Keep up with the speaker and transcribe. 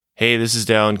Hey, this is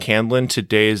Dallin Candlin.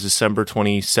 Today is December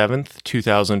 27th,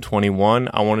 2021.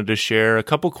 I wanted to share a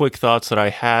couple quick thoughts that I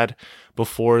had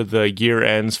before the year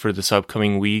ends for this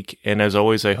upcoming week, and as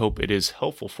always, I hope it is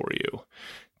helpful for you.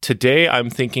 Today,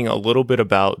 I'm thinking a little bit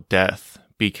about death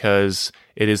because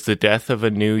it is the death of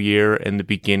a new year and the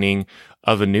beginning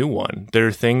of a new one. There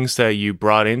are things that you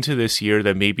brought into this year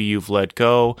that maybe you've let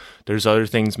go. There's other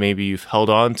things maybe you've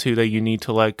held on to that you need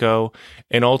to let go.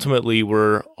 And ultimately,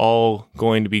 we're all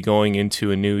going to be going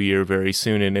into a new year very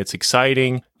soon. And it's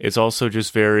exciting. It's also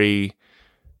just very,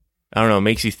 it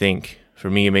makes you think. For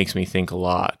me, it makes me think a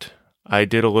lot. I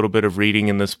did a little bit of reading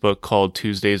in this book called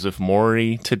Tuesdays of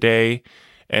Morrie today.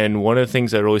 And one of the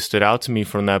things that really stood out to me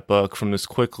from that book, from this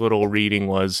quick little reading,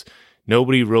 was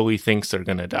nobody really thinks they're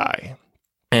going to die.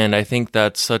 And I think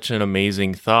that's such an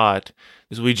amazing thought,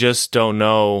 is we just don't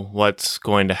know what's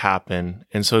going to happen.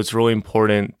 And so it's really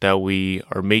important that we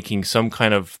are making some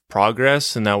kind of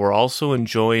progress and that we're also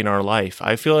enjoying our life.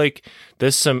 I feel like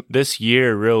this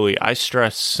year, really, I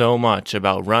stressed so much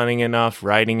about running enough,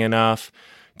 writing enough,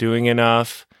 doing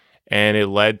enough, and it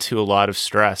led to a lot of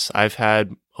stress. I've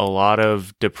had a lot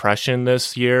of depression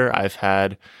this year. I've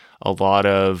had a lot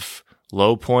of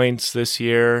low points this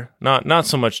year, not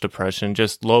so much depression,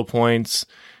 just low points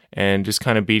and just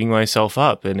kind of beating myself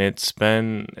up. And it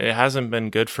hasn't been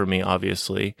good for me,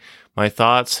 obviously. My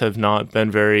thoughts have not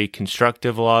been very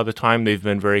constructive a lot of the time. They've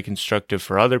been very constructive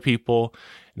for other people,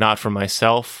 not for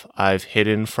myself. I've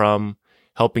hidden from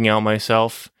helping out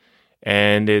myself.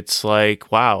 And it's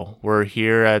like, wow, we're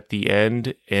here at the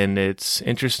end. And it's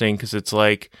interesting because it's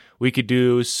like we could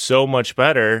do so much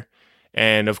better.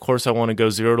 And of course, I want to go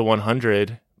 0 to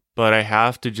 100, but I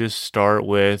have to just start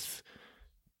with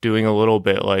doing a little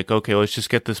bit like, okay, let's just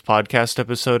get this podcast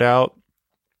episode out.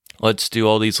 Let's do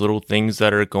all these little things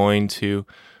that are going to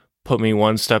put me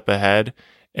one step ahead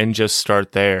and just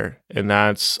start there. And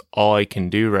that's all I can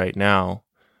do right now.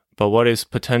 But what is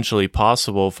potentially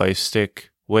possible if I stick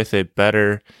with it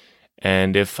better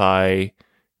and if I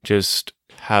just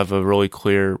have a really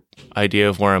clear idea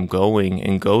of where I'm going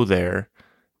and go there?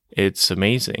 It's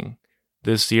amazing.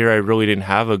 This year, I really didn't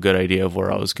have a good idea of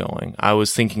where I was going. I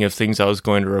was thinking of things I was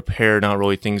going to repair, not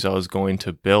really things I was going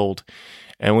to build.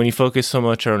 And when you focus so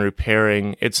much on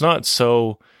repairing, it's not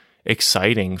so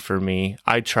exciting for me.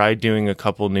 I tried doing a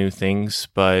couple new things,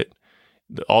 but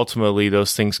ultimately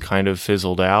those things kind of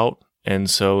fizzled out. And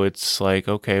so it's like,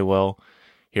 okay, well,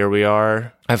 here we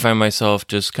are. I find myself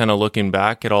just kind of looking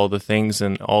back at all the things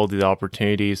and all the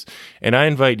opportunities. And I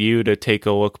invite you to take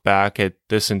a look back at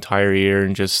this entire year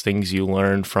and just things you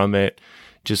learned from it.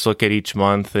 Just look at each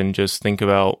month and just think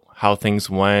about how things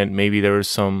went. Maybe there were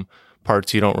some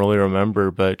parts you don't really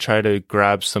remember, but try to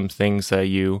grab some things that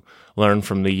you learned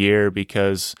from the year,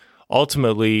 because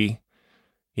ultimately,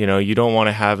 you don't want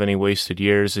to have any wasted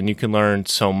years, and you can learn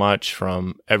so much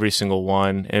from every single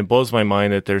one. And it blows my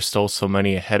mind that there's still so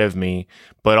many ahead of me,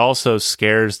 but also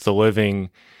scares the living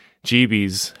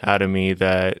jeebies out of me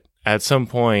that at some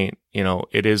point,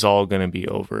 it is all going to be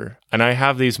over. And I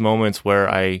have these moments where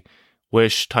I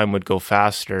wish time would go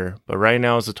faster, but right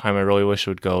now is the time I really wish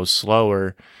it would go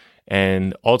slower.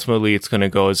 And ultimately, it's going to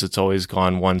go as it's always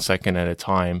gone, 1 second at a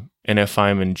time. And if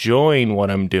I'm enjoying what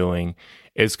I'm doing,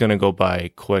 it's going to go by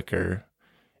quicker.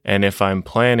 And if I'm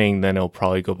planning, then it'll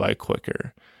probably go by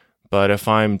quicker. But if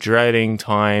I'm dreading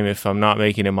time, if I'm not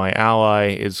making it my ally,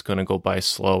 it's going to go by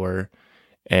slower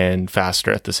and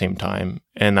faster at the same time.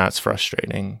 And that's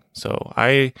frustrating. So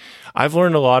I've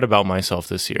learned a lot about myself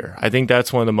this year. I think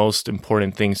that's one of the most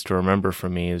important things to remember for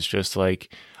me, is just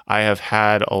like, I have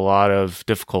had a lot of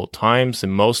difficult times,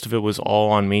 and most of it was all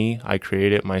on me. I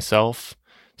created it myself.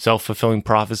 Self-fulfilling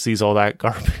prophecies, all that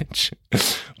garbage.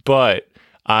 But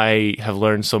I have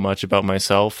learned so much about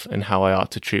myself and how I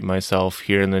ought to treat myself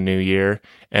here in the new year.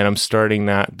 And I'm starting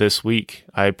that this week.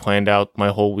 I planned out my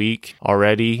whole week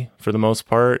already for the most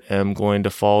part. And I'm going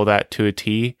to follow that to a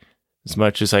T as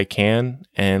much as I can.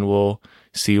 And we'll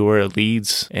see where it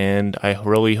leads. And I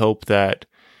really hope that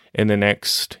in the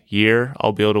next year,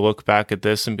 I'll be able to look back at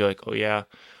this and be like, oh yeah,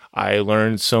 I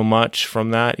learned so much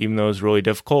from that, even though it was really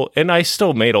difficult. And I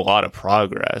still made a lot of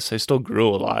progress. I still grew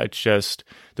a lot. It's just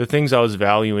the things I was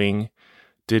valuing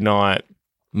did not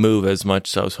move as much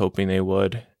as I was hoping they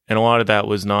would. And a lot of that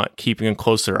was not keeping a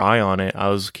closer eye on it. I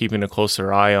was keeping a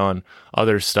closer eye on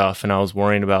other stuff, and I was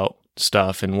worrying about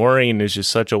stuff. And worrying is just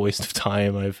such a waste of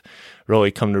time. I've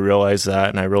really come to realize that,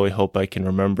 and I really hope I can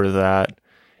remember that.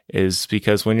 Is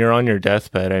because when you're on your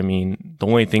deathbed, I mean, the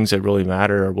only things that really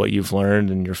matter are what you've learned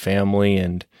and your family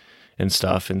and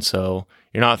stuff. And so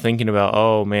you're not thinking about,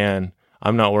 oh man,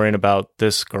 I'm not worrying about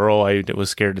this girl I was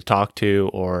scared to talk to,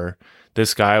 or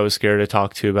this guy I was scared to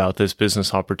talk to about this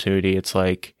business opportunity, it's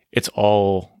like, it's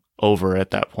all over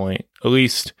at that point, at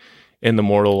least in the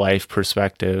mortal life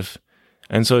perspective.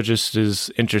 And so it just is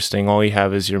interesting. All you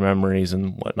have is your memories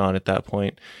and whatnot at that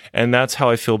point. And that's how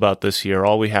I feel about this year.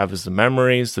 All we have is the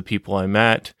memories, the people I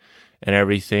met, and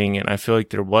everything. And I feel like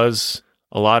there was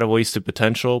a lot of wasted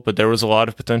potential, but there was a lot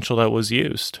of potential that was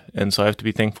used. And so I have to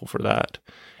be thankful for that.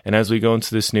 And as we go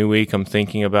into this new week, I'm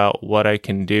thinking about what I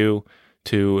can do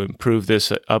to improve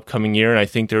this upcoming year. And I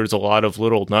think there's a lot of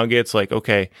little nuggets like,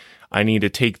 okay, I need to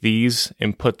take these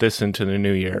and put this into the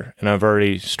new year. And I've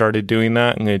already started doing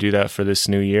that. I'm going to do that for this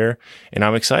new year. And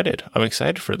I'm excited. I'm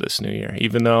excited for this new year.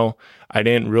 Even though I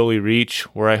didn't really reach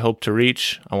where I hoped to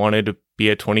reach, I wanted to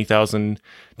be at 20,000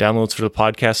 downloads for the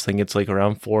podcast. I think it's like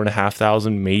around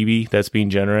 4,500, maybe. That's being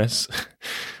generous.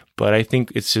 But I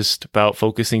think it's just about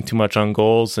focusing too much on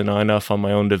goals and not enough on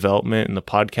my own development and the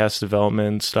podcast development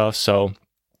and stuff. So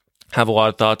have a lot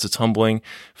of thoughts. It's humbling.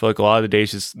 I feel like a lot of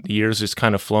the years just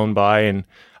kind of flown by, and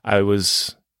I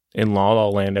was in la la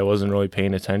land. I wasn't really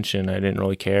paying attention. I didn't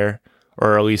really care,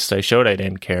 or at least I showed I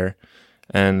didn't care.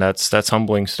 And that's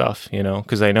humbling stuff,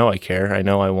 because I know I care. I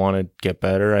know I want to get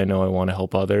better. I know I want to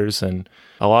help others. And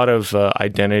a lot of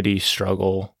identity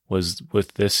struggle was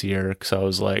with this year, because I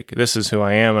was like, this is who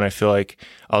I am. And I feel like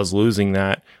I was losing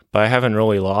that, but I haven't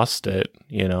really lost it,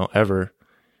 ever.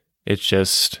 It's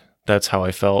just, that's how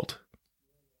I felt.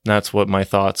 That's what my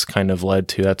thoughts kind of led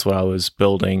to. That's what I was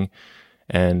building.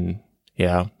 And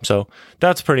yeah, so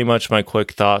that's pretty much my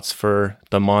quick thoughts for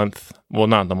the month. Well,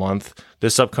 not the month,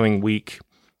 this upcoming week.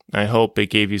 I hope it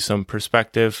gave you some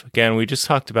perspective. Again, we just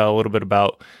talked about a little bit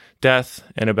about death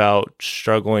and about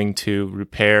struggling to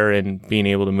repair and being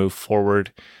able to move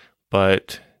forward.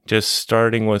 But just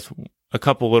starting with a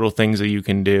couple little things that you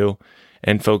can do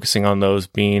and focusing on those,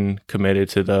 being committed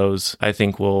to those, I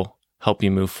think will help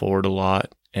you move forward a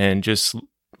lot. And just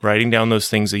writing down those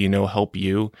things that help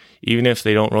you, even if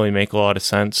they don't really make a lot of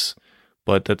sense,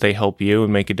 but that they help you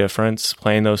and make a difference,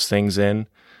 playing those things in,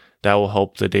 that will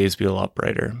help the days be a lot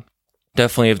brighter.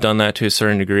 Definitely have done that to a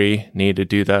certain degree. Need to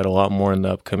do that a lot more in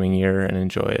the upcoming year and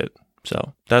enjoy it.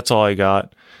 So that's all I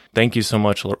got. Thank you so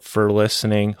much for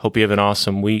listening. Hope you have an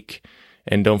awesome week.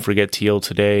 And don't forget to heal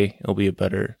today. It'll be a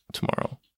better tomorrow.